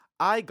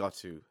I got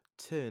to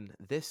turn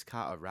this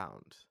car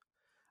around.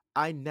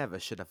 I never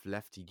should have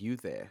left you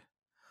there.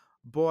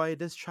 Boy,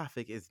 this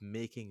traffic is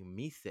making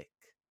me sick.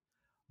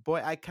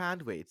 Boy, I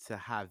can't wait to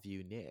have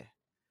you near.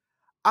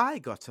 I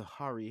got to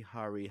hurry,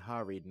 hurry,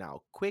 hurry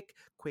now. Quick,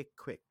 quick,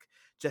 quick.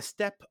 Just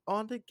step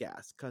on the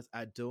gas because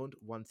I don't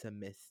want to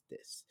miss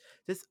this.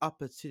 This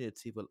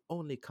opportunity will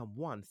only come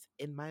once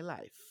in my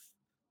life.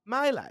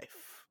 My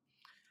life.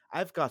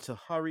 I've got to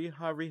hurry,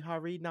 hurry,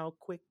 hurry now.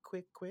 Quick,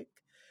 quick, quick.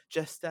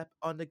 Just step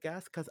on the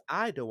gas because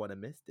I don't want to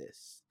miss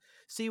this.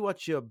 See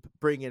what you're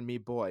bringing me,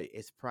 boy,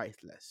 is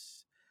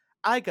priceless.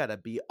 I gotta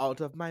be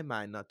out of my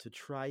mind not to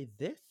try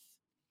this.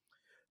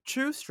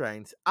 True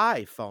strength,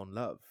 I found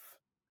love.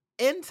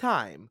 In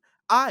time,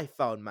 I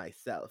found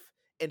myself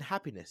in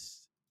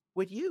happiness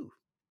with you.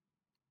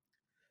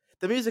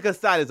 The musical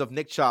style is of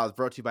Nick Charles,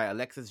 brought to you by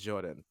Alexis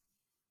Jordan.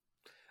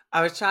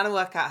 I was trying to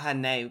work out her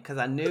name because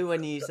I knew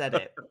when you said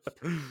it.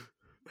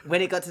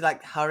 When it got to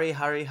like, hurry,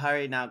 hurry,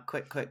 hurry now,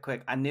 quick, quick,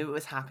 quick, I knew it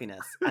was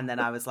happiness. And then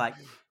I was like,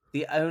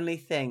 the only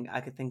thing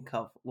I could think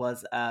of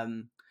was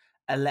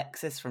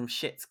Alexis from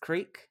Schitt's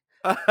Creek.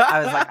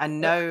 I was like,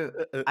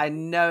 I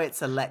know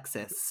it's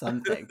Alexis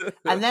something.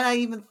 And then I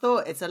even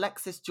thought it's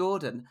Alexis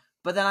Jordan.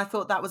 But then I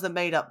thought that was a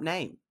made up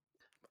name.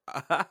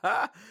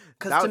 Because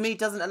to me,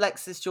 doesn't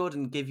Alexis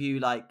Jordan give you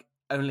like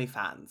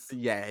OnlyFans?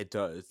 Yeah, it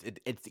does.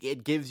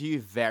 It gives you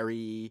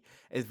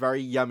it's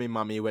very yummy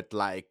mummy with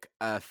like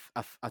a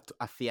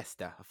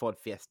Fiesta, a Ford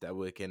Fiesta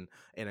working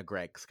in a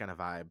Greg's kind of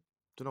vibe.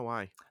 Don't know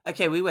why.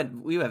 Okay, we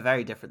were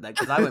very different then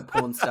because I went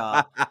porn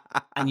star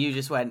and you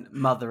just went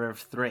mother of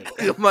three.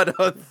 Mother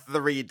of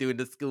three doing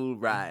the school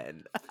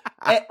run.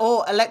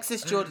 Or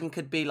Alexis Jordan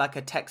could be like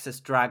a Texas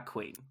drag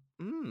queen.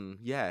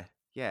 Yeah.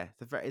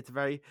 It's a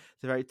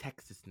very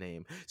Texas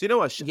name. So you know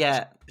what?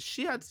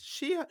 She had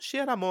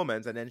her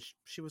moments and then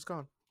she was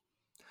gone.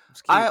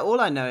 All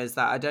I know is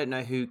that I don't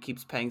know who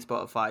keeps paying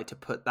Spotify to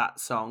put that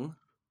song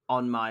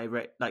on my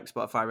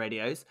Spotify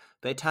radios,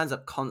 but it turns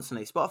up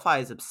constantly.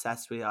 Spotify is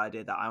obsessed with the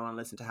idea that I want to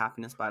listen to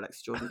Happiness by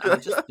Alexis Jordan, and I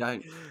just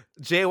don't.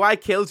 JY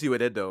kills you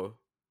with it though.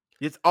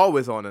 It's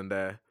always on in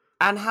there.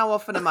 And how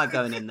often am I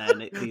going in there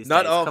these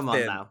Not days? often. Come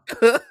on now.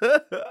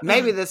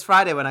 Maybe this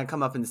Friday when I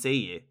come up and see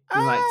you,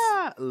 we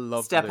might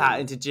step out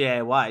into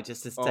GAY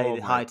just to say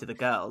hi to the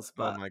girls.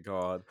 But... Oh my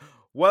god.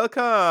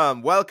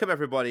 Welcome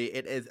everybody.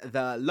 It is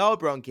the Low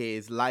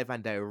Bronchies live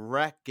and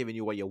direct, giving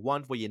you what you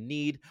want, what you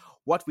need,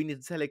 what we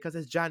need to tell you because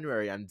it's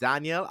January. And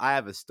Daniel, I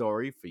have a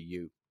story for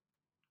you.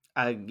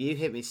 You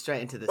hit me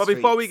straight into the But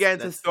before we get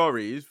into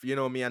stories, you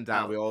know me and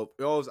Dan, we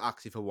always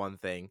ask you for one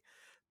thing.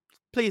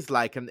 Please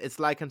like and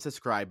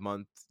subscribe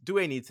month. Do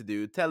what you need to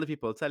do. Tell the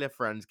people, tell your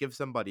friends, give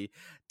somebody.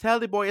 Tell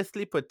the boy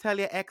asleep with, tell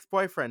your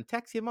ex-boyfriend,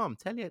 text your mom,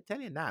 tell your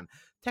nan.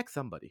 Text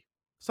somebody.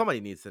 Somebody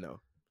needs to know.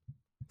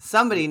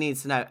 Somebody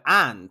needs to know.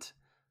 And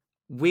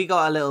we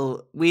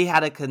got we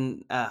had a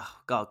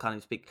God, can't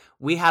even speak.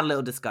 We had a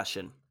little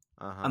discussion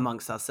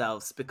amongst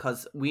ourselves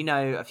because we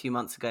know a few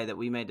months ago that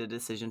we made a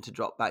decision to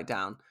drop back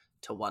down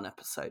to one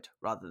episode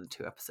rather than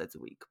 2 episodes a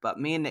week. But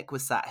me and Nick were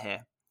sat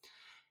here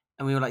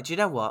and we were like, do you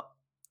know what?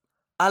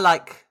 I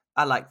like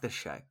the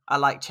show. I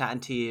like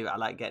chatting to you. I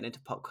like getting into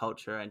pop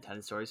culture and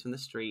telling stories from the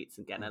streets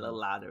and getting a little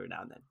louder every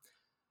now and then.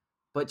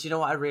 But do you know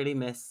what I really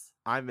miss?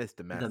 I miss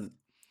the mess.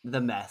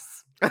 The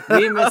mess.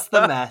 We miss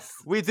the mess.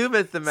 We do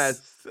miss the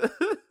mess.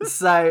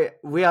 So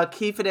we are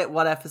keeping it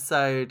one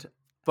episode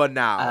for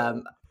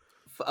now.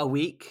 For a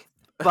week.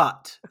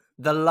 But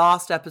the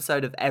last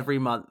episode of every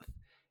month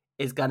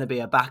is going to be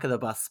a Back of the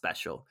Bus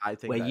special. I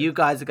think where you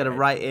guys are going to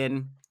write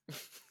in.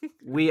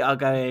 We are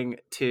going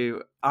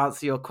to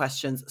answer your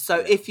questions. So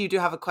if you do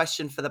have a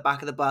question for the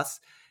Back of the Bus,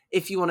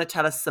 if you want to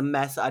tell us some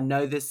mess, I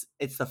know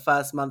it's the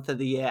first month of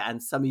the year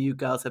and some of you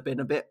girls have been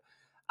a bit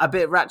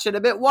ratchet, a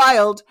bit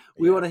wild.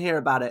 We want to hear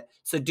about it.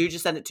 So do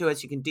just send it to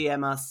us. You can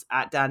DM us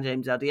at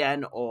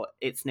DanJamesLDN or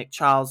it's Nick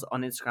Charles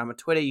on Instagram or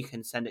Twitter. You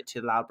can send it to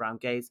Loud Brown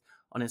Gaze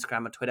on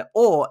Instagram or Twitter.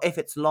 Or if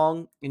it's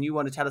long and you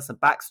want to tell us some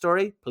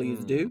backstory,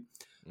 please do.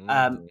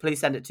 Please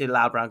send it to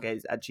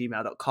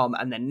loudbrowngaze@gmail.com,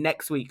 and then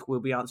next week we'll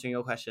be answering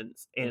your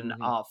questions in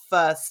our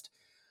first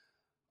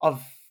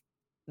of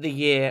the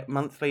year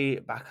monthly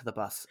Back of the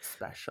Bus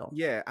special.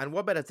 Yeah, and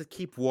what better to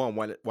keep warm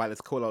while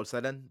it's cold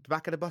outside than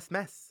Back of the Bus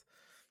mess?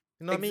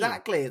 You know what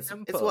exactly. I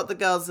mean? It's what the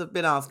girls have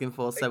been asking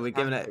for, so we're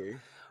giving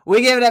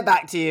it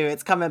back to you.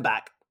 It's coming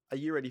back. Are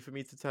you ready for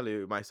me to tell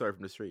you my story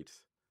from the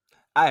streets?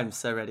 I am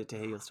so ready to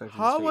hear your story from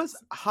the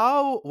streets.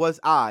 How was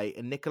I,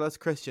 Nicholas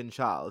Christian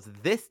Charles,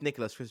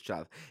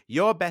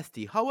 your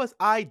bestie, how was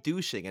I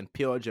douching in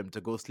Pure Gym to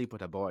go sleep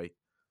with a boy?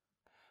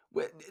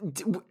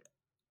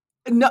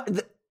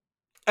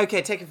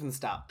 Okay, take it from the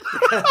start.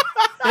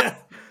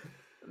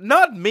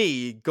 Not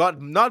me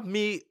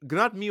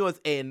was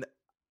in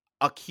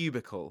a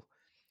cubicle,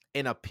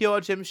 in a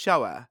Pure Gym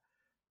shower,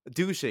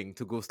 douching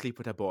to go sleep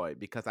with a boy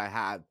because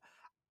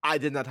I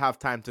did not have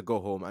time to go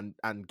home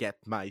and get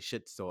my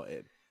shit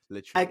sorted,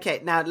 literally. Okay,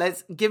 now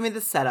give me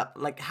the setup.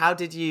 Like, how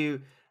did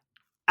you,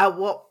 at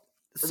what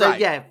So Right,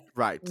 yeah,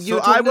 right. you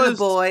were talking to the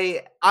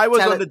boy. I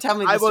was on the, Tell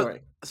me I the was,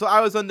 story. so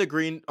I was on the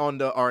green, on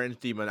the orange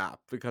demon app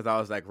because I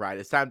was like, right,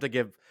 it's time to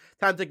give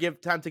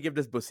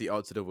this pussy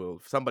out to the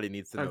world. Somebody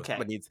needs to know. Okay.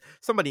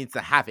 Somebody needs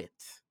to have it.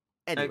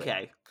 Anyway,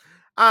 Okay.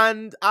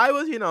 and I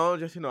was,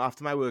 just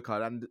after my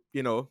workout, and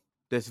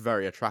this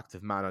very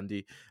attractive man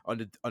on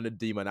the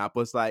demon app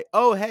was like,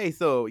 oh hey,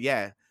 so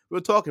yeah, we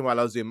were talking while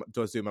I was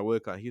doing my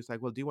workout. He was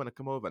like, well, do you want to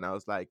come over? And I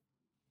was like,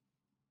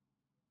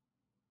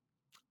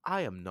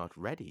 I am not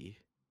ready.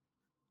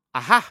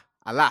 Aha!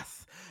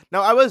 Alas.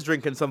 Now, I was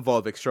drinking some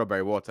Volvic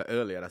strawberry water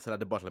earlier, and I still had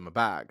the bottle in my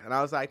bag. And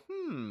I was like,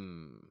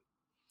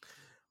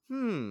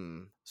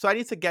 So I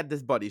need to get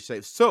this body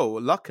shape. So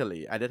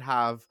luckily, I did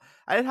have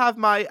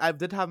my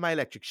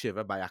electric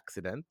shiver by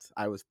accident.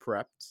 I was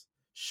prepped.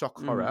 Shock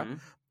horror. Mm-hmm.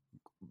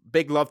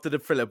 Big love to the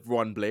Philip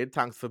One Blade.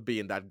 Thanks for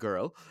being that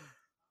girl.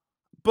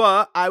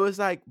 But I was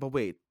like, but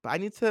wait, but I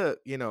need to,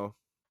 the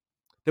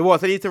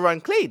water needs to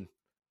run clean.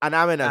 And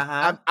I'm in a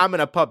Uh-huh. I'm in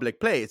a public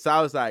place. So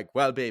I was like,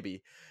 well,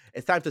 baby,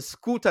 it's time to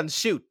scoot and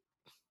shoot.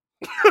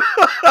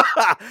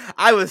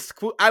 I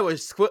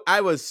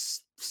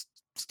was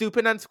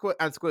stooping and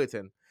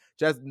squirting,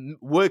 just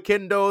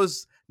working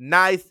those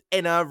nice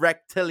inner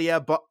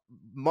rectilia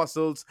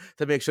muscles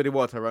to make sure the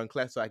water run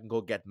clear, so I can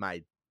go get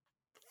my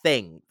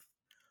thing.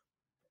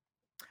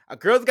 A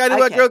girl's gotta do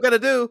what a Okay. girl gotta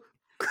do.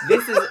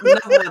 This is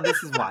number one.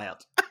 This is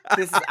wild.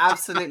 This is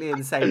absolutely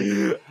insane of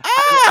you, and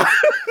Ah!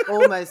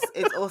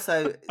 it's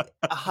also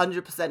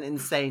 100%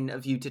 insane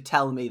of you to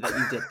tell me that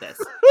you did this.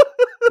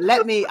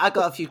 I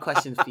got a few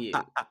questions for you.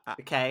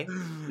 Okay,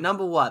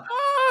 number one,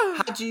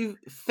 had you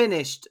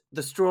finished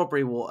the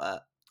strawberry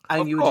water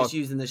and Of you were just course.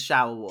 using the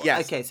shower water?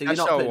 Yes, Okay, so that you're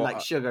not shower putting like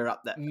water. sugar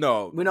up there.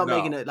 No, We're not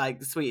making no, it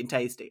like sweet and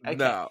tasty. Okay,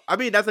 no. I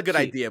mean, that's a good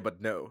cute. idea, but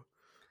no.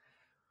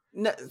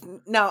 No,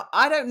 now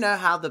I don't know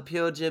how the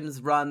Pure Gyms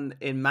run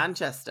in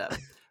Manchester,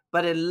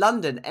 but in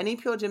London, any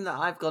Pure Gym that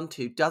I've gone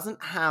to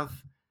doesn't have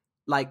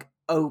like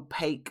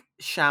opaque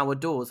shower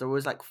doors. They're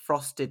always like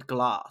frosted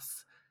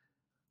glass.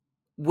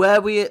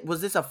 Was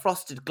this a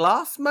frosted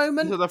glass This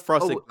moment? was a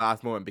frosted Oh,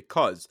 glass moment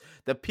because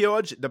the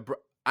pure the br-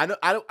 I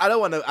don't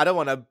want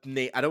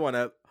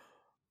to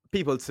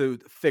people to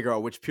figure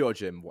out which pure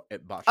gym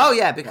bathroom. oh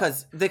yeah,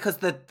 because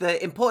the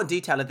important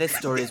detail of this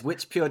story is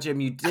which Pure Gym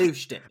you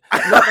douched in,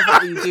 not the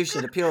fact that you douched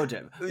in a Pure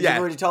Gym. Which Yes.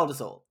 You've already told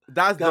us all.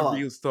 That's Go the on.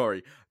 real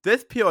story.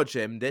 This pure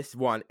gym, this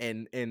one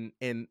in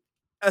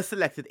a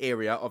selected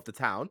area of the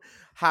town,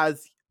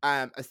 has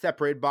a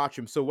separate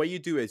bathroom. So what you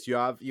do is you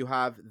have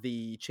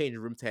the changing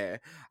rooms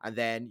here, and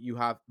then you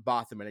have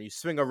bathroom, and then you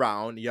swing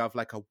around. You have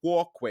like a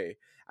walkway,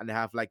 and they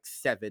have like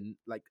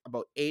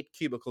about 8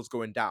 cubicles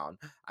going down,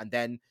 and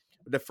then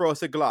the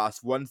frosted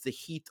glass. Once the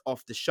heat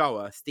of the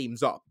shower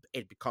steams up,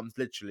 it becomes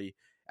literally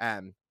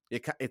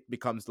it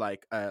becomes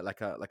like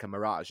a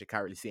mirage. You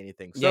can't really see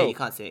anything. Yeah, So you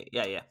can't see it.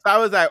 Yeah, yeah. I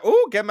was like,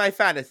 oh, get my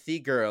fantasy,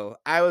 girl.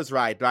 I was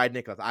right,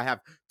 Nicholas. I have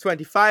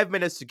 25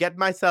 minutes to get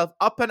myself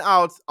up and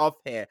out of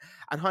here.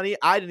 And honey,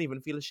 I didn't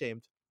even feel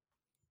ashamed.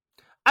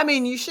 I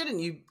mean, you shouldn't.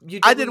 You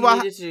did I what did you what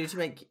needed to do to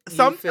make you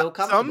some feel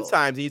comfortable.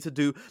 sometimes you need to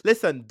do.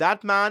 Listen,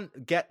 that man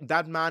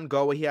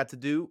go what he had to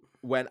do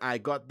when I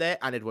got there,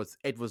 and it was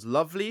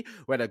lovely.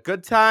 We had a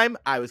good time.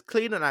 I was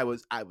clean and I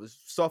was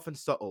soft and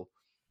subtle.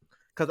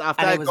 Because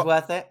And it was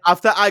worth it.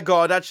 after I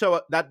got that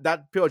shower,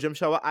 that pure gym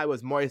shower, I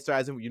was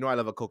moisturizing. You know I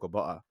love a cocoa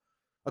butter.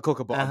 A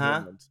cocoa butter Uh-huh.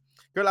 moment.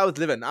 Girl, I was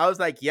living. I was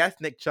like, yes,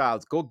 Nick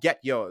Charles, go get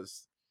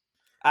yours.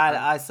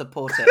 I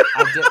support it.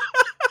 I do.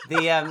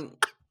 The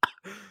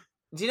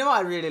Do you know what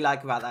I really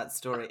like about that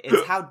story?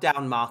 It's how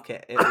down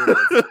market it all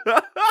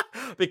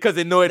is. Because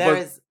they know it There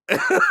was.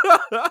 is,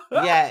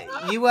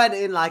 yeah, you weren't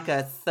in like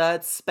a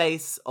third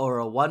space or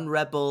a one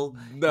rebel.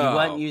 You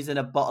weren't No. using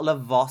a bottle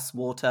of Voss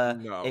water.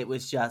 No. It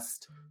was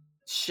just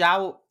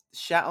shower.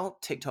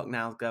 TikTok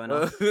now is going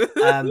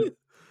on.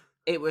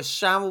 It was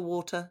shower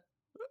water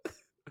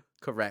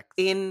Correct.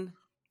 in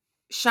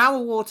shower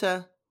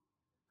water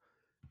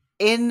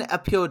in a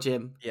Pure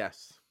Gym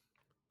Yes.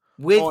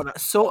 with On a-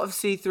 sort of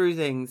see-through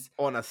things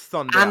On a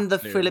Sunday and the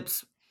afternoon.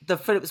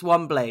 Philips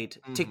One Blade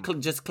to Mhm.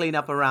 just clean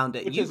up around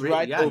it. Which You is really,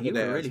 right yeah, over you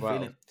there were as really well.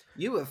 feeling.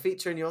 You were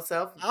featuring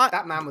yourself. I-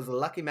 That man was a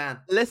lucky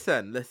man.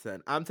 Listen.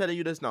 I'm telling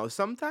you this now.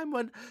 Sometime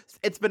when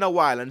it's been a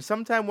while, and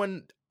sometime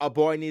when a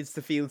boy needs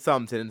to feel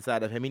something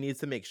inside of him, he needs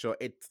to make sure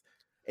it's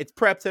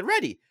prepped and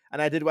ready.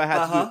 And I did what I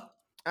had to do.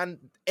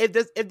 And if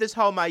this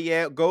how my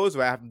year goes,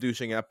 where I have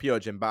douching in a pure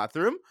gym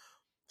bathroom,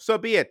 so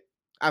be it.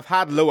 I've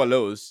had lower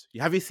lows.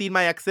 Have you seen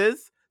my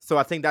exes? So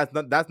I think that's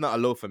not a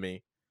low for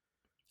me.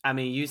 I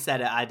mean, you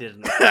said it. I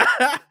didn't.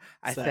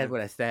 I So- said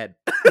what I said.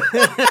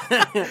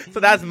 So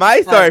that's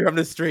my story from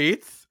the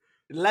streets.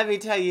 Let me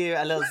tell you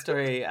a little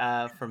story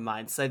from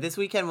mine. So this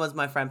weekend was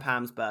my friend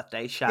Pam's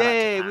birthday. Shout out to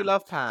Yay, Pam. we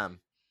love Pam.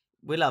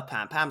 We love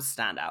Pam. Pam's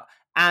a standout.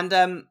 And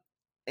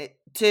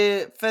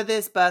for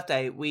this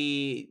birthday,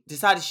 we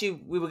decided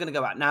we were going to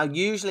go out. Now,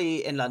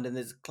 usually in London,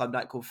 there's a club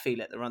night called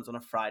Feel It that runs on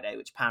a Friday,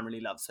 which Pam really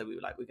loves. So we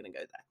were like, we're going to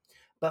go there.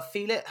 But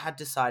Feel It had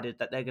decided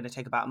that they're going to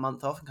take about a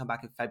month off and come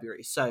back in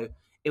February. So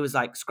It was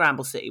like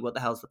Scramble City. What the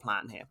hell's the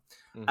plan here?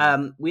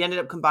 Mhm. We ended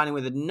up combining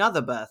with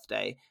another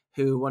birthday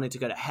who wanted to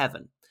go to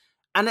heaven.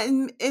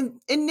 And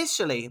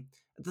initially,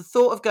 the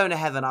thought of going to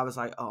heaven, I was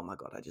like, oh my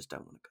God, I just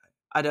don't want to go.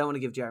 I don't want to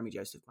give Jeremy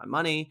Joseph my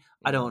money.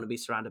 I don't want to be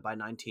surrounded by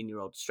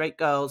 19-year-old straight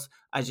girls.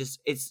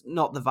 It's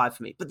not the vibe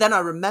for me. But then I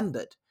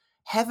remembered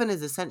heaven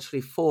is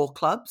essentially 4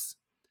 clubs.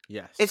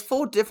 It's Yes.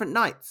 4 different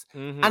nights.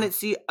 And Mhm. it's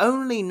the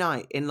only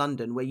night in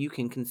London where you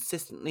can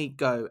consistently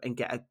go and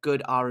get a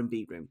good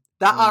R&B room.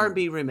 That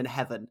R&B room in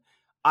heaven,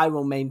 I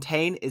will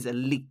maintain, is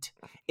elite.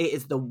 It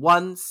is the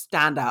one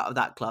standout of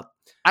that club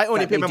I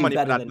only that pay they my do money for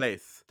better that than.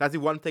 place. That's the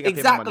one thing I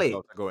pay my money for Exactly.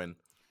 to go in.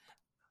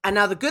 And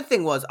now the good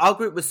thing was our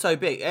group was so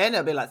big, it ended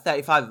up being like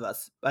 35 of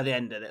us by the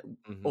end of it,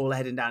 Mhm. all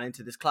heading down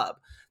into this club,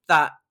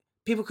 that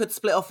people could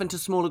split off into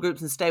smaller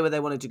groups and stay where they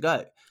wanted to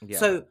go. Yeah.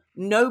 So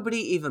nobody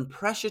even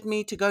pressured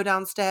me to go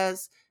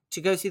downstairs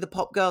to go see the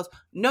pop girls.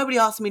 Nobody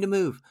asked me to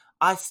move.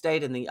 I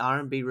stayed in the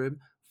R&B room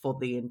for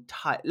the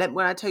entire.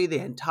 When I tell you the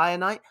entire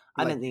night,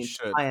 I Like meant you the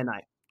should. entire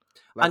night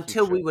Like you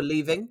until should. we were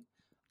leaving.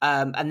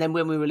 And then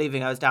when we were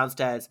leaving, I was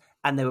downstairs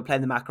and they were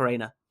playing the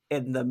Macarena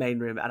in the main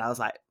room, and I was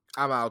like,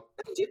 I'm out.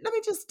 let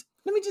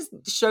me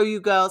just show you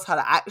girls how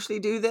to actually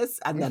do this,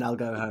 and then I'll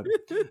go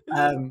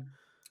home.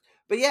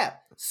 But yeah,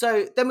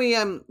 so then we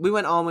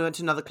went on. We went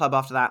to another club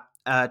after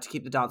that to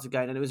keep the dancing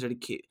going, and it was really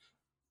cute.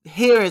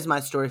 Here is my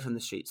story from the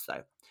streets,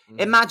 though.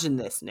 Mhm. Imagine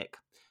this, Nick.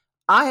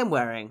 I am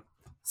wearing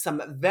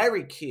some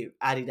very cute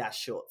Adidas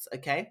shorts.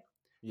 Okay,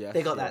 Yes,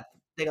 they got yes. that.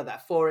 They got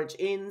that 4-inch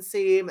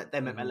inseam.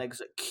 They make my Mhm. legs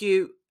look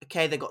cute.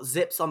 Okay, they got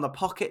zips on the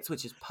pockets,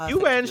 which is You perfect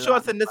to wearing do out in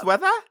shorts the in this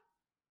club. weather?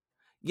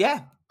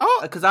 Yeah, Oh.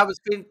 because I was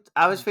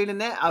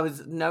feeling it. I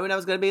was knowing I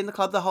was going to be in the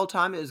club the whole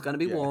time. It was going to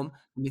be Yeah. warm.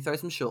 Let me throw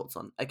some shorts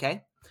on.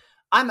 Okay,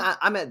 I'm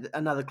at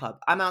another club.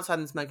 I'm outside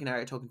in the smoking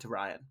area talking to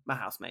Ryan, my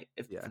housemate.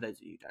 If Yeah. for those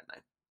of you who don't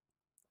know,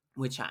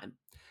 we're chatting.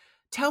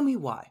 Tell me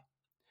why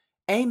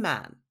a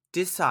man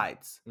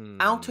decides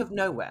out of Mm.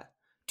 nowhere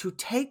to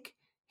take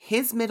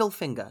his middle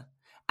finger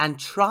and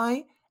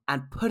try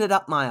and put it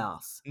up my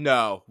ass.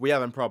 No, we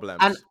having And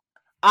problems.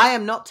 I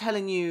am not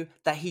telling you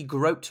that he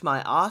groped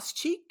my ass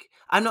cheek.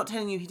 I'm not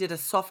telling you he did a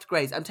soft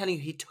graze. I'm telling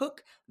you he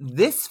took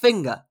this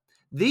finger,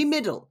 the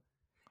middle,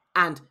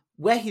 and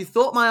where he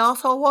thought my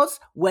asshole was,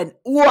 went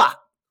ooh,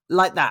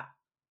 like that.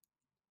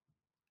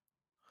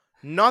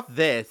 Not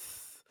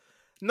this.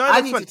 No,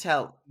 I this need to one.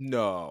 tell.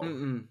 No.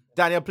 Mm-mm.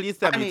 Daniel, please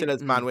tell I me to mean,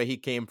 this man where he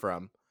came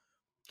from.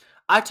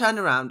 I turned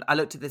around. I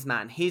looked at this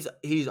man. He's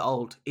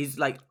old. He's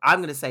like,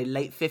 I'm gonna say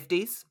late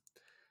 50s,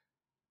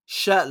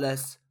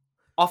 shirtless,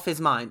 off his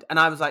mind. And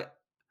I was like,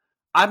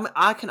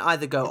 I can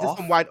either go Is this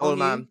some off white on old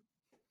you. man?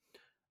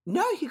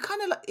 No, he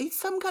kind of like he's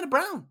some kind of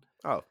brown.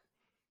 Oh,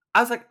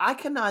 I was like, I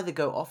can either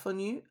go off on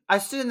you. I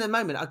stood in the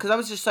moment because I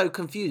was just so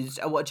confused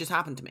at what just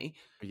happened to me.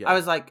 I yeah.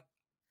 was like,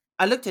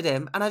 I looked at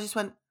him and I just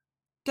went,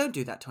 don't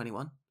do that to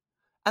anyone.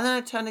 And then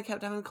I turned and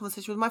kept having a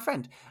conversation with my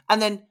friend.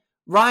 And then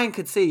Ryan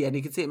could see, and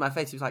he could see it in my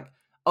face. He was like,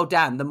 oh,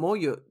 Dan, the more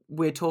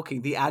we're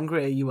talking, the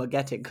angrier you are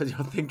getting because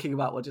you're thinking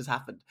about what just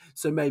happened.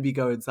 So maybe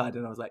go inside.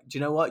 And I was like, do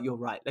you know what? You're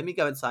right. Let me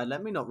go inside.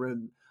 Let me not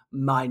ruin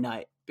my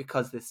night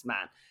because this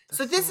man.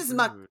 So That's so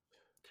rude.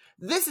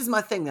 this is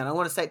my thing then. I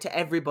want to say it to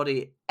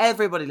everybody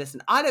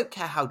listen. I don't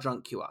care how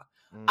drunk you are.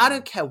 I Mm.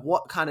 don't care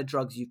what kind of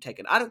drugs you've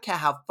taken. I don't care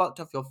how fucked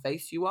off your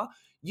face you are.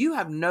 You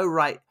have no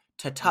right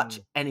to touch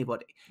Mm.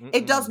 anybody.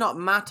 It does Mm-mm. not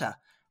matter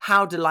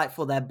how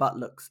delightful their butt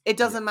looks. It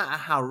Yeah. doesn't matter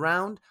how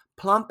round,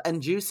 plump,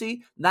 and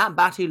juicy that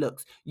batty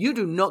looks. You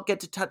do not get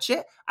to touch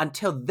it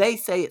until they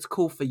say it's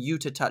cool for you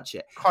to touch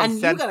it. And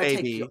Consent,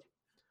 baby.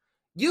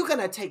 you're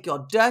gonna take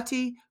your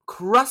dirty,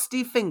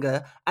 crusty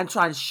finger and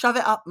try and shove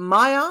it up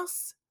my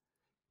ass?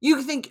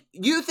 You think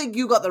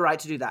you got the right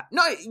to do that?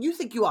 No, you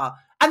think you are.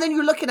 And then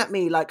you're looking at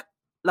me like,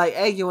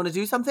 hey, you want to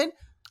do something?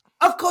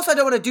 Of course I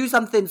don't want to do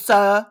something,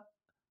 sir.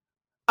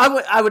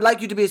 I would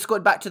like you to be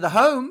escorted back to the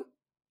home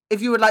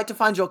if you would like to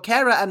find your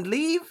carer and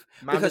leave,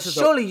 Ma'am, because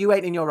surely you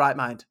ain't in your right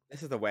mind.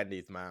 this is a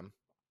Wendy's, ma'am.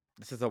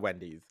 This is a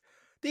Wendy's.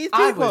 These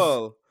I was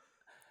people.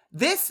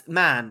 this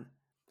man.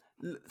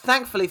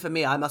 Thankfully for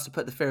me, I must have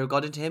put the fear of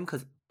God into him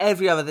because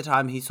every other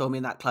time he saw me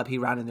in that club, he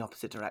ran in the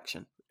opposite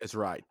direction. Is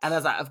right. And I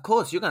was like, of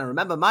course, you're going to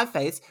remember my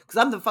face because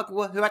I'm the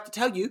fucker who had to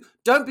tell you,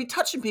 don't be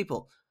touching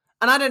people.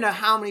 And I don't know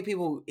how many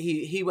people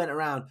he went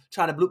around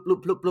trying to bloop,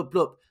 bloop, bloop, bloop,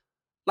 bloop.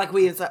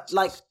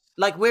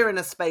 Like we're in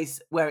a space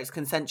where it's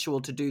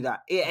consensual to do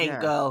that. It ain't,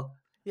 Yeah. girl.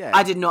 Yeah.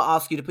 I did not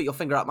ask you to put your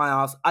finger up my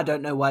ass. I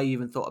don't know why you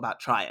even thought about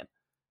trying.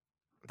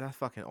 That's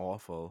fucking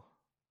awful.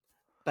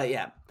 But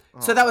yeah. Oh.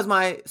 So that was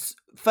my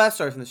first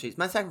story from the streets.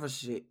 My second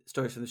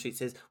story from the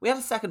streets is we had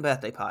a second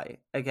birthday party.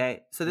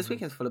 Okay. So this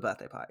weekend's full of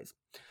birthday parties.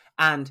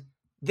 And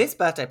this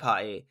birthday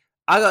party,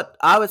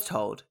 I was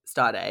told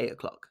started at 8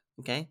 o'clock.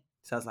 Okay.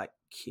 So I was like,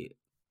 cute.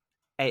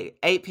 8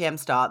 p.m.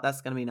 start.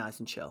 That's going to be nice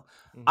and chill.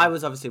 Mhm. I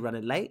was obviously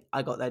running late.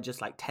 I got there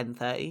just like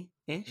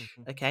 10:30-ish.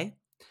 Okay.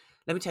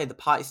 Let me tell you, the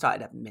party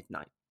started at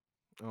midnight.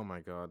 Oh my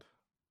god.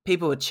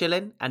 People were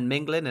chilling and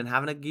mingling and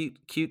having a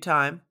cute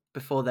time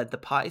before that. The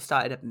party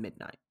started at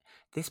midnight.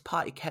 This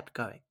party kept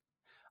going.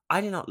 I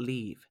did not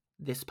leave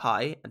this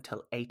party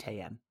until 8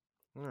 a.m.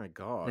 Oh my the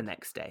god.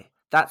 next day.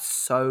 That's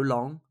so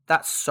long.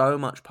 That's so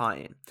much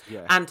partying.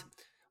 Yeah. And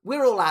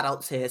we're all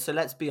adults here, so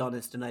let's be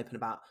honest and open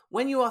about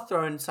when you are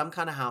throwing some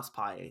kind of house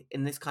party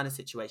in this kind of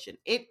situation,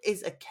 it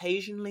is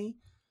occasionally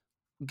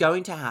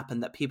going to happen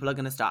that people are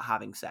going to start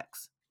having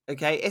sex.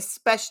 Okay?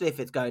 Especially if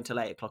it's going till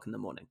 8 o'clock in the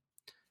morning.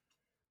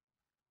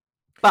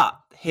 But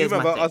here's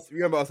my thing. You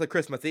remember us at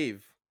Christmas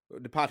Eve?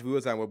 The party we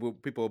was on where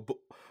people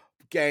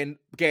getting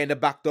the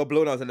back door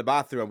blown out in the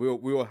bathroom.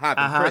 We were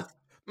having Chris.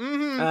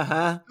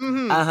 That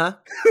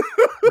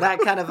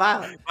kind of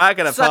vibe. I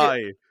got a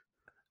party.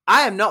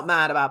 I am not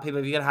mad about people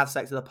if you're going to have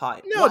sex at the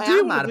party. No, what I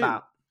am mad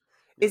about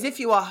is if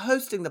you are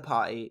hosting the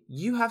party,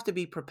 you have to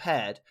be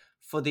prepared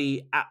for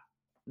the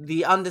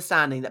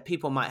understanding that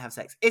people might have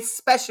sex,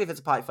 especially if it's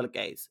a party full of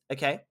gays,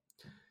 okay?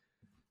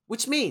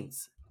 Which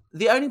means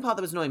the only part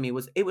that was annoying me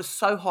was it was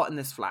so hot in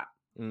this flat.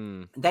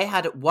 They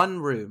had one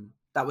room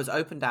that was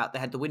opened out. They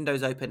had the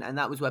windows open, and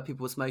that was where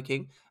people were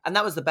smoking. And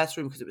that was the best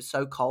room because it was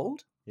so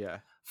cold. Yeah.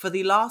 For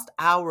the last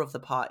hour of the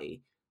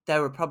party,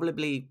 there were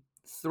probably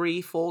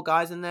 3-4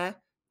 guys in there.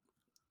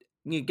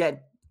 You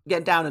get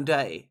down and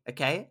dirty,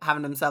 okay?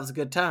 Having themselves a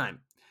good time.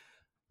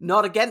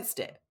 Not against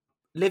it.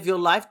 Live your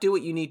life, do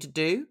what you need to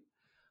do.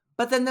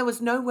 But then there was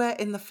nowhere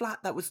in the flat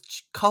that was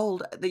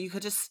cold that you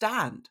could just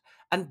stand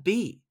and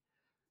be.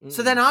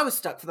 So then I was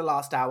stuck for the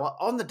last hour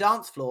on the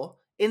dance floor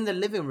in the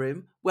living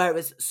room where it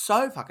was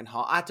so fucking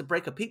hot. I had to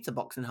break a pizza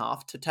box in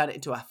half to turn it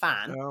into a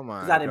fan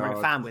because I didn't bring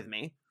a fan with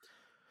me.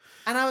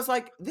 And I was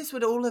like, this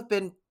would all have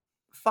been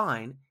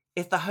fine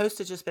if the host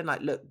had just been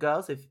like, look,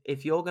 girls,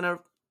 if you're gonna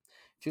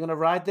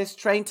ride this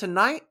train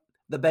tonight,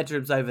 the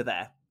bedroom's over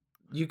there.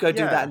 You go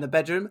do that in the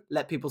bedroom.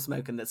 Let people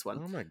smoke in this one.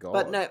 Oh my god!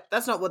 But no,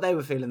 that's not what they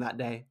were feeling that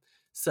day.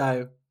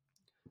 So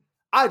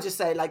I would just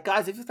say, like,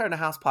 guys, if you're throwing a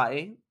house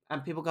party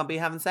and people gonna be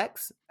having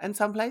sex in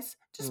some place,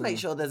 just make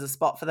sure there's a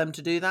spot for them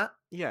to do that.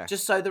 Yeah.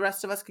 Just so the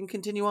rest of us can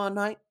continue our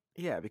night.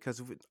 Yeah,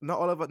 because not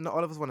all of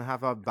us want to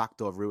have our back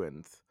door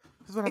ruined.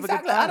 Just want to have Exactly.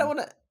 a good time. I don't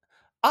want to.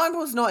 I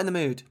was not in the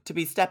mood to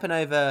be stepping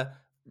over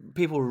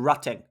people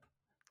rutting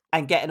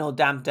and getting all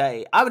damn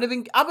dirty. I would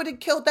have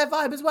killed their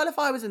vibe as well if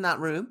I was in that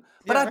room.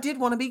 But I did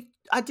want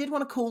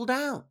to cool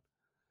down.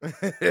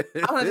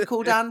 I wanted to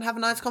cool down and have a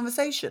nice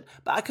conversation.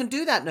 But I couldn't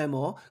do that no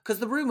more because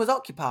the room was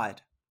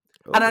occupied.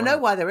 And I know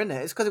why they're in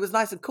there. It's because it was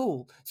nice and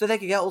cool. So they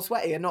could get all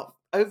sweaty and not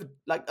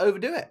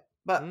overdo it.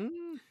 But,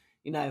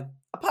 you know,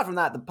 apart from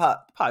that, the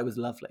party was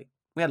lovely.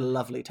 We had a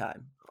lovely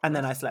time. And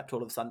then I slept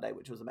all of Sunday,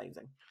 which was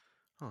amazing.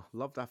 Oh,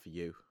 love that for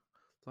you.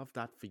 Love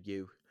that for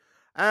you.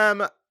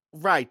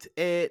 Right.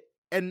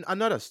 And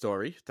another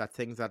story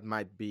that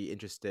might be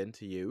interesting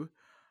to you.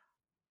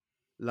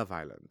 Love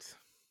Island.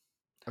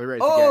 Are we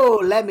ready to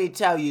get... let me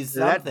tell you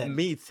something.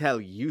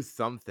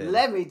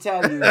 Let me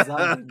tell you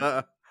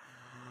something.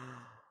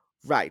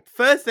 Right.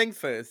 First things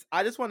first.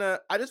 I just want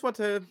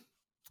to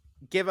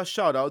give a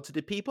shout out to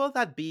the people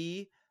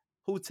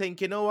who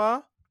think, you know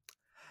what?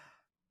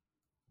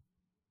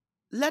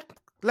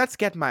 Let's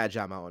get Maya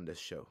Jama on this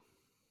show.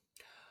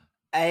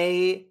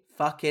 A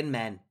fucking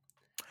man.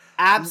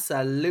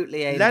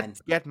 Absolutely amen.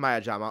 Let's get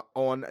Maya Jama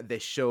on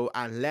this show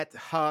and let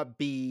her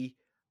be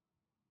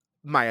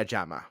Maya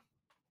Jama.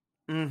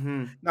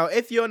 Now,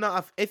 if you've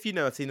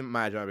never seen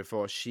Maya Jama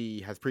before,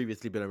 she has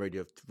previously been on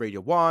Radio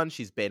 1.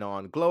 She's been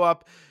on Glow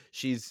Up.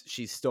 She's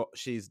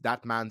that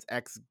man's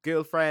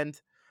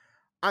ex-girlfriend,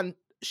 and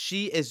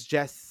she is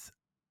just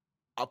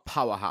a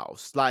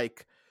powerhouse.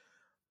 Like,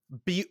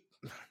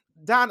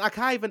 Dan, I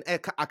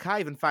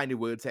can't even find a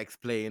word to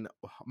explain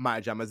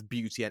Maya Jama's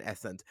beauty and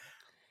essence.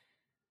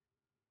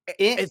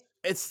 It's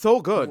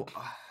so good.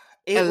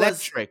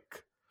 Electric.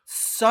 Was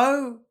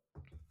so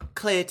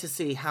clear to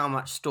see how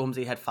much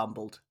Stormzy had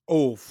fumbled.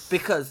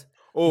 Because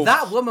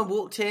that woman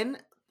walked in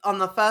on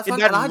the first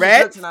one, and I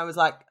just looked and I was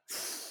like,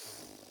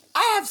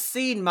 I have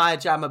seen Maya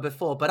Jama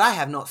before, but I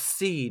have not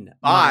seen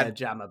Maya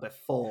Jama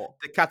before.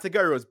 The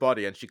category was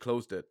body, and she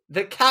closed it.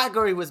 The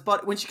category was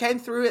body. When she came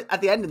through it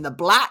at the end in the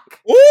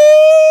black.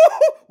 Ooh!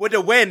 With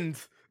the wind.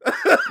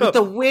 With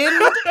the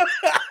wind.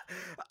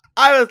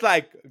 I was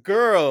like,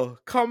 girl,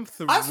 come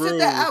through. I stood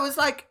there, I was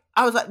like,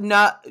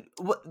 no,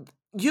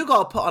 you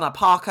gotta put on a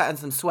parka and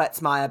some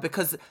sweats, Maya,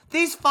 because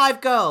these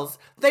 5 girls,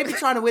 they be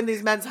trying to win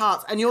these men's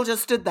hearts, and you're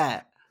just stood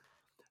there.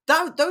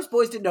 Those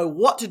boys didn't know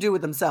what to do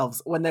with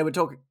themselves when they were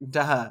talking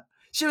to her.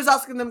 She was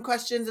asking them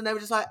questions, and they were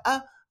just like,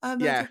 I don't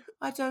know,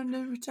 I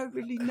don't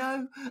really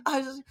know.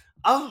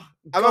 I'm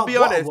gonna be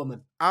honest.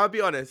 Woman. I'll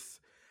be honest.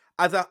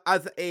 As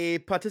a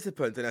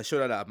participant in a show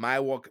like that,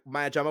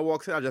 Maya Jama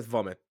walks in, I'll just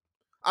vomit.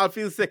 I'll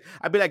feel sick.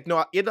 I'd be like, no.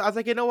 I was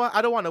like, you know what?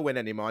 I don't want to win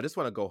anymore. I just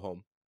want to go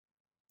home.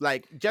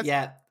 Like, just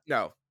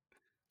no.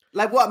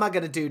 Like, what am I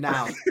gonna do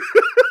now?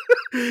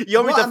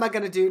 What am I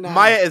gonna do now?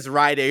 Maya is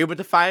right here. You want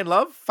to find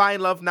love?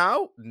 Find love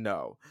now?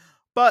 No.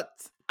 But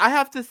I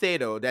have to say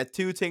though, there are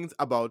 2 things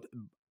about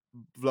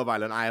Love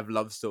Island I have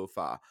loved so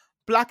far: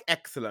 black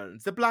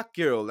excellence, the black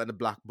girl and the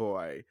black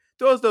boy.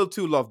 Those little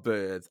 2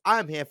 lovebirds.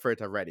 I'm here for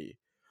it already.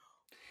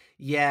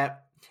 Yeah,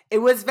 it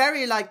was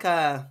very like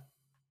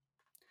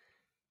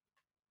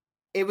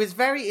it was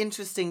very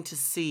interesting to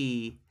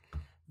see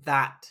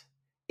that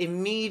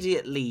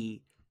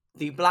immediately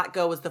the black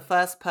girl was the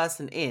first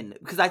person in,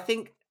 because I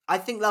think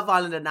Love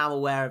Island are now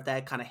aware of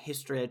their kind of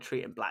history of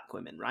treating black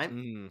women, right?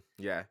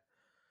 Yeah.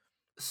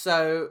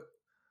 So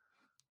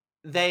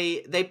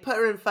they put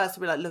her in first to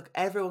be like, look,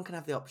 everyone can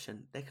have the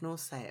option. They can all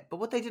say it. But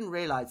what they didn't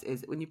realize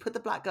is when you put the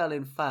black girl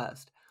in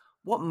first,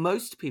 what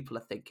most people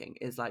are thinking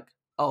is like,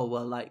 oh,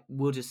 well, like,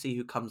 we'll just see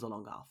who comes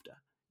along after.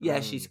 Yeah,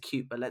 she's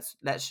cute, but let's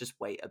just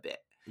wait a bit.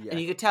 Yeah.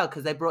 And you could tell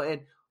because they brought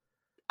in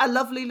a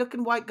lovely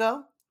looking white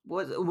girl.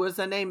 Was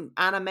her name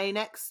Anna May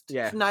next?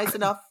 Yeah. Nice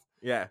enough.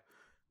 Yeah.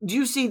 Do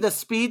you see the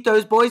speed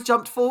those boys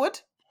jumped forward?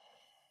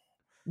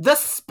 The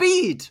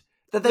speed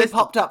that they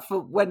popped up for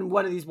when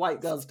one of these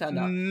white girls turned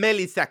up.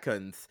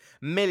 Milliseconds.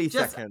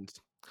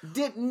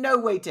 Did no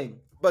waiting.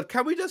 But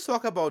can we just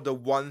talk about the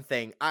one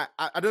thing? I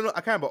don't know.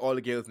 I can't remember all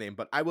the girls' name,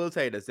 but I will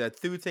say this: there are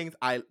three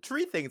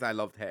things I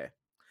loved here.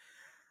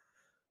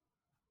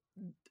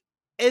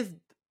 Is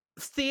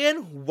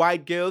seeing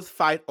white girls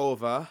fight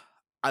over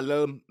a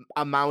little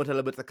amount, a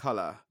little bit of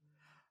color.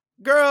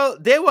 Girl,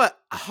 they were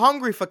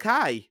hungry for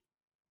Kai.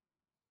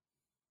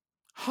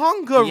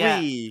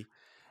 Hungry.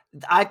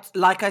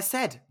 Like I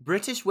said,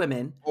 British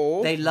women,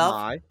 Oh, they love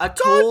my a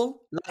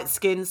tall,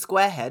 light-skinned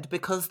squarehead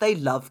because they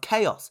love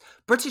chaos.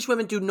 British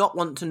women do not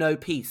want to know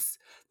peace.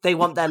 They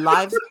want their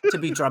lives to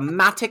be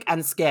dramatic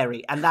and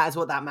scary, and that is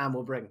what that man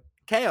will bring.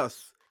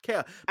 Chaos.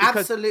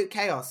 Absolute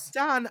chaos.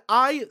 Dan,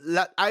 I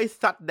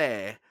sat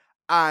there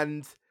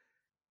and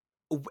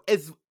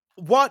is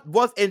what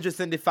was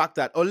interesting the fact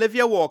that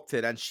Olivia walked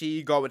in and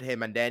she got with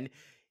him, and then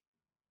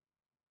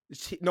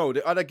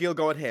the other girl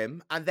got with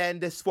him, and then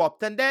they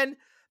swapped, and then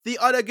the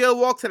other girl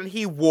walked in and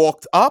he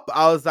walked up.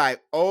 I was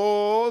like,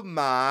 oh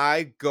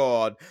my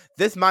god,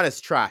 this man is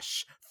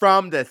trash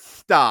from the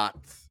start.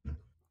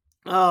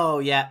 Oh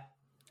yeah,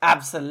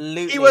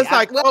 absolutely. He was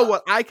like, oh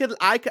well, I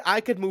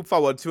could move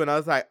forward too, and I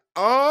was like,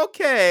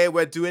 okay,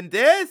 we're doing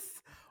this.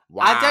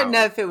 Wow. I don't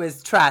know if it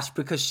was trash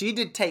because she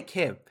did take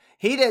him.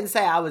 He didn't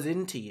say I was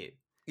into you.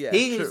 Yeah,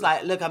 he was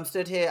like, look, I'm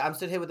stood here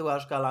with the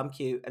Welsh girl. I'm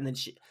cute, and then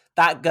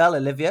that girl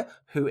Olivia,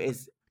 who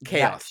is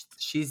chaos.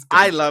 She's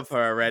dangerous. I love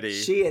her already.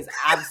 She is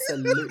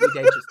absolutely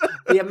dangerous.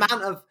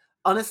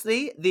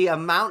 The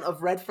amount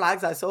of red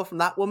flags I saw from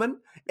that woman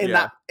in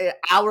that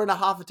hour and a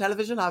half of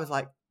television, I was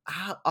like,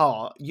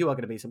 oh, you are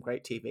going to be some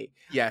great TV.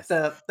 Yes.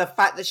 The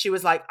fact that she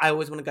was like, I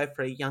always want to go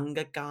for a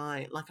younger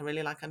guy. Like, I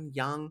really like him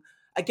young.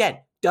 Again,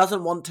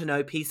 doesn't want to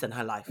know peace in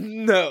her life.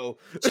 No.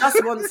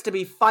 Just wants to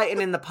be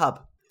fighting in the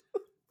pub.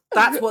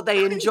 That's what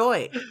they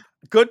enjoy.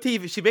 Good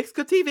TV. She makes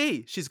good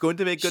TV. She's going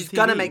to make good TV. She's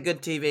going to make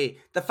good TV.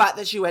 The fact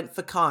that she went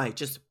for Kai,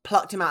 just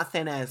plucked him out of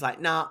thin air, is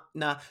like, nah.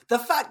 The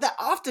fact that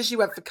after she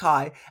went for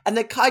Kai, and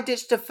then Kai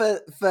ditched her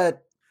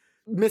for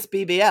Miss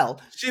BBL.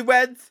 She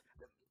went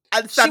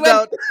and sat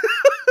down.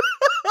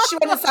 She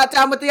went and sat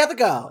down with the other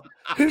girl.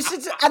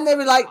 And they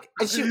were like,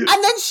 and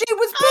then she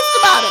was pissed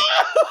about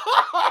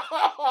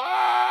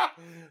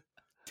it.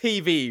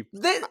 TV.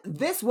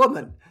 This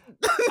woman.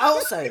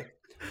 Also.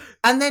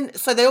 And then,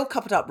 so they all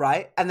coupled up,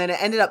 right? And then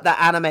it ended up that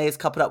Anna May is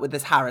coupled up with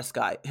this Harris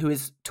guy, who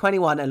is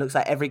 21 and looks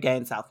like every gay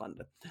in South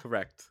London.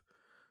 Correct.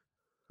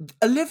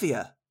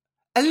 Olivia,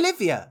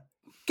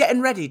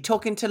 getting ready,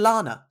 talking to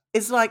Lana,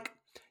 is like,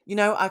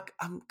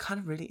 I'm kind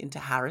of really into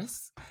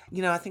Harris.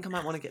 I think I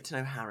might want to get to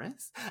know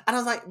Harris. And I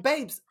was like,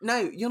 babes, no,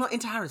 you're not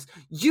into Harris.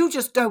 You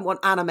just don't want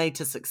Anna May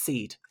to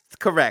succeed.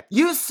 Correct.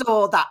 You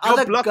saw that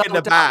other girl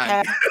with dark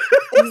hair.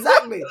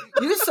 Exactly.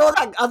 You saw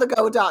that other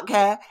girl with dark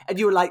hair, and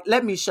you were like,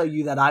 let me show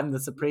you that I'm the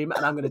supreme,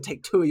 and I'm going to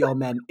take 2 of your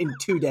men in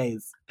 2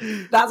 days.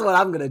 That's what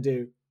I'm going to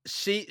do.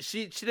 She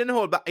didn't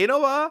hold back. You know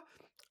what?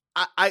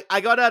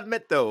 I got to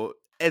admit, though,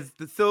 it's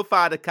so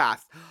far the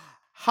cast.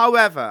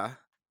 However,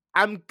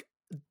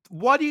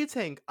 what do you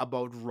think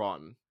about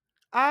Ron?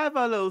 I have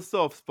a little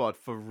soft spot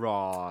for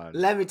Ron.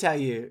 Let me tell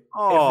you,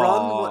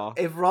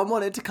 if Ron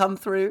wanted to come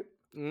through,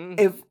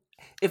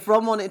 if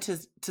Ron wanted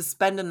to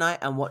spend a night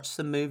and watch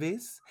some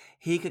movies,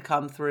 he could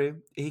come through.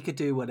 He could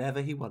do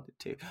whatever he wanted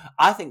to.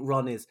 I think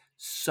Ron is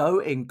so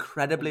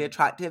incredibly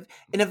attractive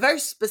in a very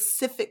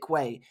specific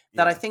way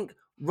that I think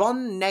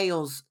Ron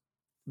nails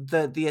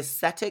the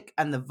aesthetic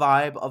and the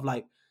vibe of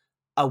like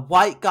a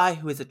white guy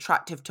who is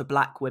attractive to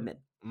black women.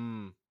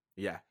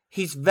 Yeah.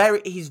 He's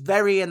very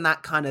in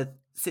that kind of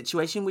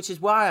situation, which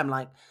is why I'm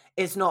like,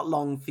 it's not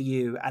long for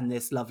you and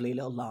this lovely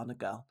little Lana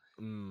girl.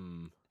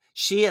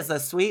 She is a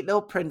sweet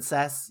little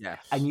princess,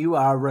 and you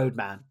are a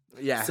roadman.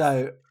 Yeah.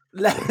 So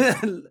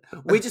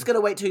we're just gonna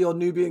wait till your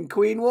Nubian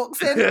queen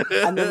walks in,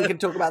 and then we can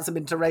talk about some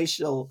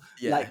interracial,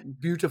 like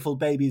beautiful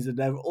babies and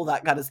all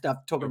that kind of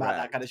stuff. Talk about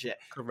that kind of shit.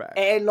 Correct.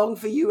 It ain't long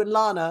for you and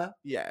Lana.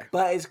 Yeah.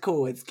 But it's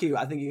cool. It's cute.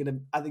 I think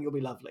you'll be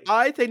lovely.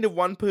 I think the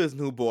one person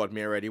who bored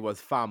me already was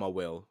Farmer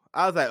Will.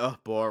 I was like, oh,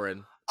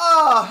 boring.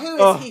 Oh,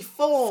 who is he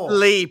for?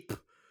 Sleep.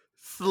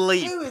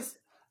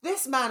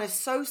 This man is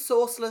so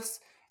sourceless.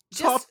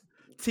 Top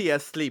tier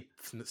sleep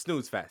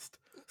snooze fest.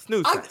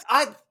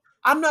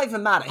 I'm not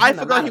even mad at him. I I'm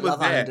forgot mad he at was Love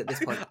there. Island at this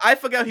point. I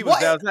forgot he was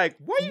there. I was like,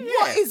 why are you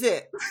What here? is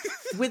it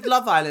with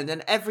Love Island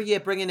and every year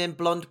bringing in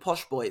blonde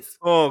posh boys?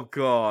 Oh,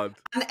 God.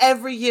 And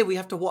every year we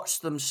have to watch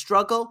them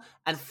struggle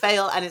and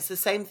fail. And it's the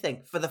same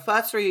thing. For the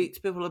first 3 weeks,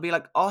 people will be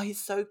like, oh, he's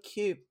so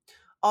cute.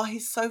 Oh,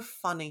 he's so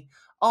funny.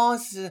 Oh,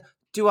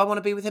 do I want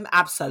to be with him?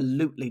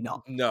 Absolutely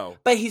not. No.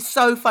 But he's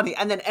so funny.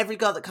 And then every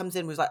girl that comes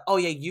in was like, oh,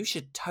 yeah, you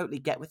should totally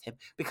get with him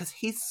because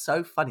he's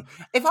so funny.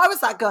 If I was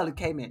that girl who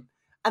came in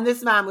and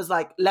this man was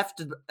like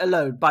left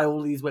alone by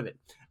all these women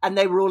and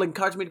they were all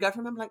encouraging me to go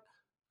for him, I'm like,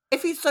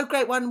 if he's so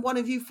great, why one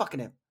of you fucking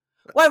him?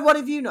 Why one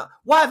of you not?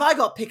 Why have I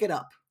got to pick it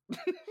up?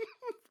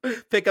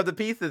 Pick up the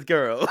pieces,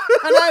 girl.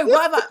 I know.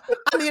 Why have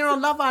I'm here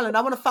on Love Island.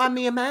 I want to find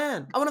me a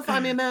man. I want to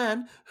find me a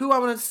man who I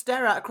want to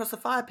stare at across the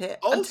fire pit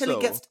until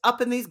he gets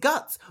up in these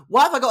guts.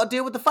 Why have I got to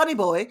deal with the funny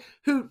boy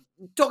who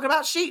talking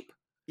about sheep?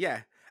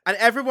 Yeah. And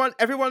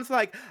everyone's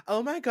like,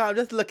 oh my God, I'm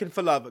just looking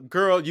for love.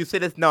 Girl, you say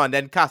this now and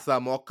then Casa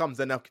Amor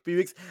comes in a few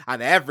weeks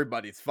and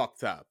everybody's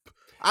fucked up.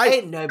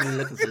 Ain't nobody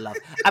looking for love.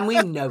 And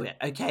we know it,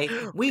 okay?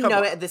 We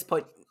know it at this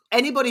point.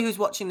 Anybody who's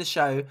watching the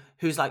show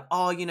who's like,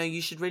 oh, you know, you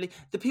should really...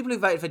 The people who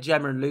voted for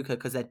Gemma and Luca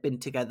because they'd been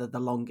together the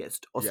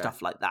longest or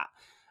stuff like that.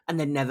 And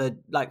they never,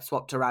 like,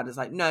 swapped around. It's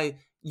like, no,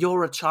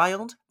 you're a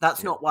child.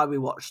 That's not why we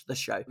watched the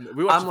show.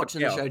 I'm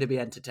watching the show to be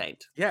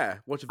entertained. Yeah.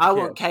 I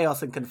want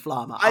chaos and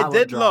conflama. I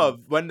did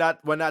love when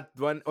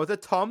was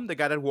it Tom, the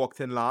guy that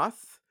walked in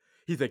last?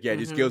 He's like, yeah,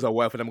 these girls are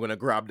worth it. I'm going to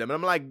grab them. And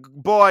I'm like,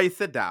 boy,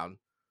 sit down.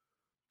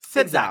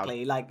 Sit down.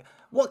 Like,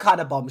 what kind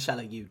of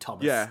bombshell are you,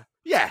 Thomas?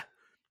 Yeah.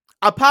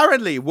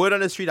 Apparently, word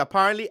on the street,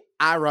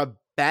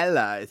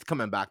 Arabella is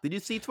coming back. Did you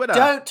see Twitter?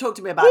 Don't talk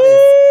to me about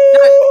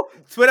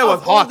this. Twitter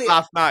was hot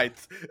last night.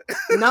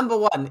 Number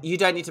one, you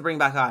don't need to bring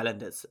back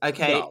Islanders,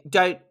 okay?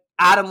 No.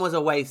 Adam was a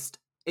waste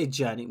in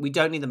Journey. We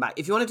don't need them back.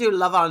 If you want to do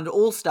Love Island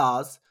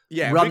All-Stars,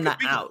 run that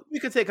out.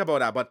 We could take about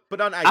that, but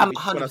on I'm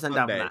 100%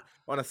 down with that.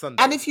 On a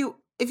Sunday. And if you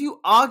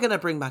are going to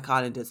bring back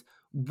Islanders,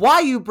 why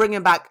are you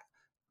bringing back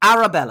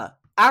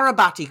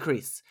Arabati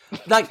Chris?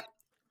 Like...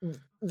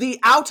 The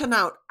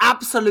out-and-out,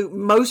 absolute,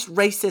 most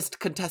racist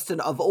contestant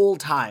of all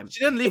time.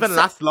 She didn't even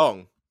last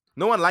long.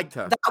 No one liked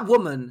her.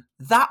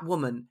 That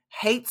woman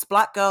hates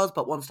black girls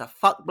but wants to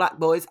fuck black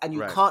boys, and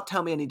you can't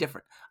tell me any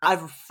different.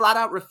 I've flat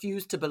out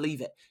refused to believe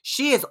it.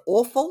 She is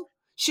awful.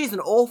 She's an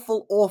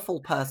awful, awful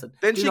person.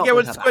 Didn't she get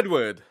with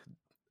Squidward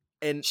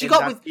in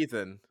that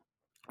season?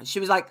 She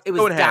was like, it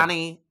was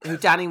Danny, who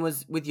Danny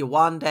was with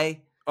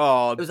Yawande.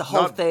 Oh, it was a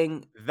whole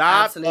thing.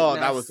 That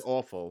was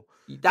awful.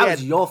 That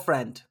was your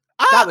friend.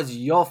 That was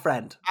your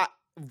friend.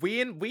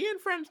 We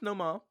ain't friends no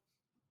more.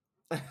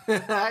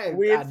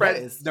 We ain't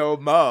friends no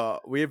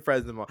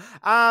more.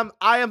 I'm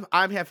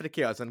here for the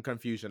chaos and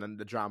confusion and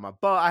the drama.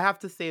 But I have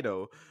to say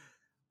though,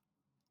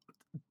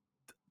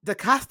 the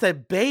cast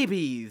of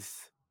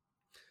babies.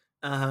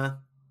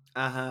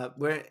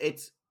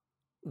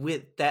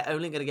 They're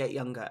only gonna get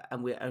younger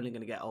and we're only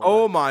gonna get older.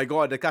 Oh my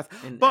God, the cast.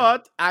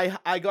 But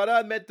I gotta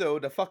admit though,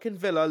 the fucking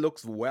villa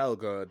looks well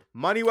good.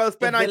 Money well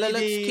spent. The villa looks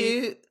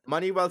cute.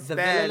 Money well spent.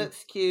 The villa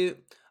looks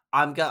cute.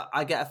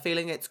 I get a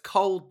feeling it's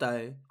cold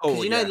though.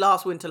 Because you know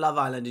last winter Love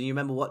Island and you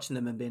remember watching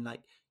them and being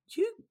like,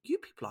 you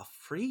people are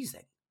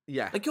freezing.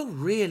 Yeah. Like you're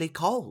really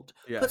cold.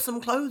 Yeah. Put some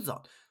clothes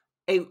on.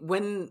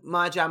 When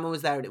my jammer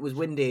was there and it was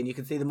windy and you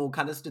could see them all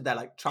kind of stood there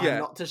like trying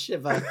not to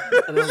shiver.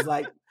 And I was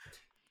like,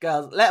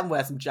 girls, let them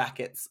wear some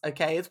jackets,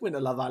 okay? It's winter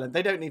Love Island.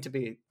 They don't need to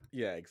be...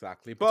 Yeah,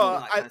 exactly.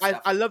 But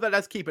I love that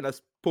that's keeping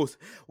us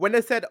posted. When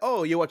they said,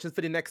 oh, you're watching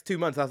for the next 2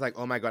 months, I was like,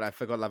 oh my God, I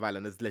forgot Love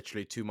Island is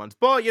literally 2 months.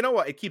 But you know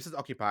what? It keeps us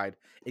occupied.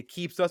 It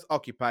keeps us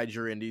occupied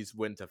during these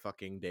winter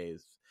fucking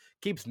days.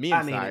 Keeps me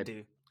inside. I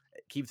mean,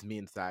 it keeps me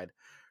inside.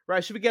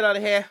 Right, should we get out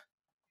of here?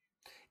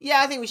 Yeah,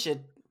 I think we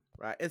should.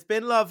 Right, it's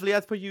been lovely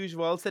as per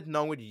usual, sitting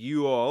on with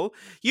you all.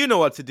 You know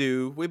what to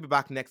do. We'll be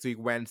back next week,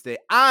 Wednesday.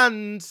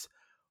 And...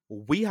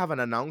 we have an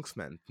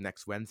announcement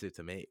next Wednesday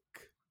to make.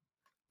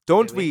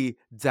 Don't we,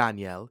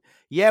 Danielle?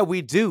 Yeah,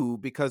 we do,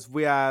 because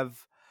we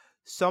have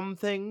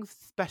something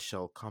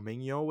special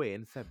coming your way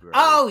in February.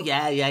 Oh,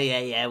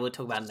 yeah. We'll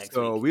talk about it next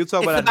week. So we'll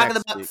talk about it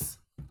next week.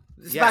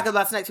 It's the back of the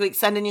bus next week.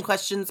 Send in your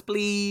questions,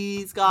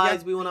 please, guys.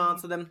 Yes, we want to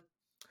answer them.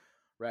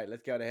 Right,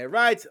 let's get out of here.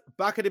 Right,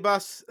 back of the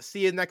bus. See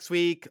you next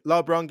week.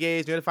 Love Brown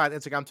Gays. Notified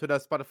Instagram, Twitter,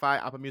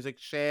 Spotify, Apple Music,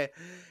 share.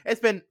 It's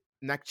been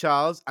Nick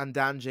Charles and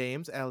Dan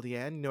James,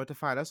 LDN. You know to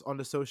find us on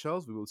the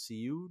socials. We will see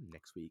you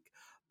next week.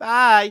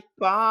 Bye.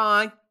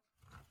 Bye.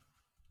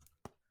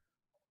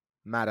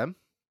 Madam.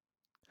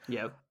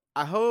 Yep.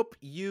 I hope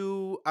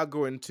you are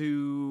going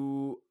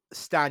to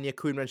stand your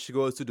queen when she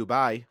goes to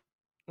Dubai.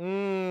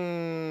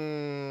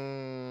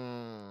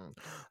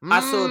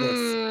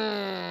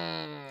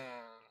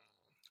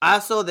 I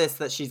saw this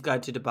that she's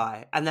going to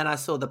Dubai. And then I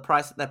saw the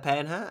price that they're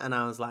paying her. And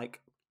I was like,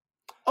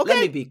 okay.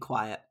 Let me be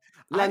quiet.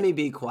 Let me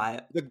be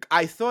quiet.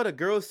 I saw the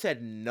girl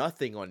said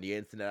nothing on the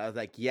internet. I was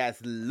like,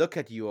 yes, look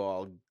at you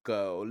all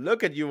go.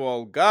 Look at you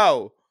all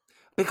go.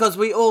 Because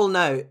we all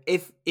know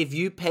if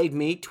you paid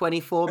me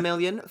 $24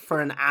 million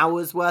for an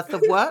hour's worth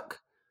of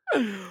work,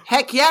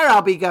 Heck yeah,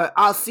 I'll be going.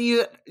 I'll see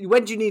you.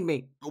 When do you need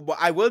me? What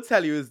I will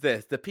tell you is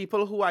this: the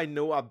people who I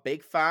know are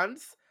big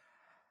fans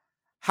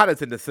had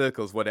us in the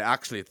circles what they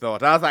actually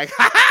thought. I was like,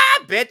 ha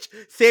ha, bitch,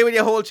 say with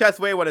your whole chest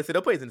where you want to sit.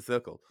 Don't put it in the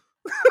circle.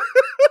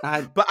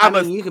 But I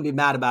mean, you can be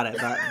mad about it,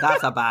 but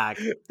that's a bag.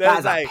 That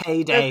is like, a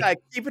payday. Like,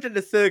 keep it in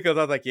the circles.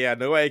 I was like, yeah,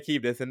 no way I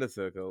keep this in the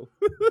circle.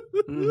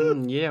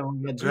 Yeah, we'll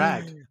get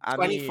dragged. I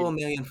 24 mean,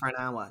 million for an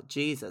hour.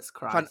 Jesus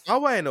for an Christ.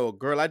 hour, I know,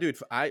 girl. I do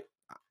it. I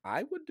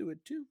would do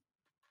it too.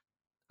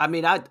 I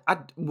mean, I'd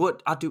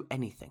do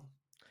anything.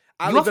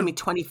 I'll You offer me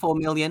 24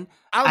 million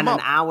and an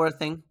hour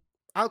thing.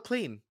 I'll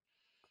clean.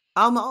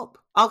 I'll mop.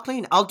 I'll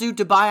clean. I'll do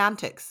Dubai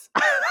antics.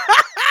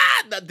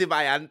 Not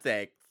Dubai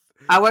antics.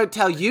 I won't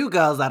tell you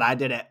girls that I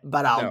did it,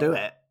 but I'll do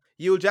it.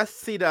 You'll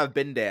just see that I've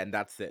been there and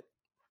that's it.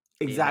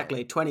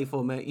 Exactly.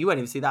 24 million. You won't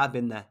even see that I've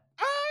been there.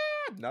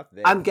 Not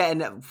there. I'm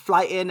getting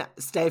flight in,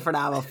 stay for an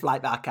hour,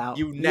 flight back out.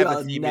 You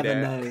never see me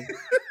there. Know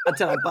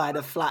until I buy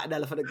a flat in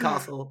Elephant and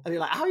Castle. And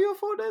you're like, how you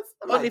afford this?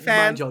 I'm like, OnlyFans.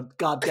 mind your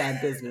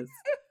goddamn business.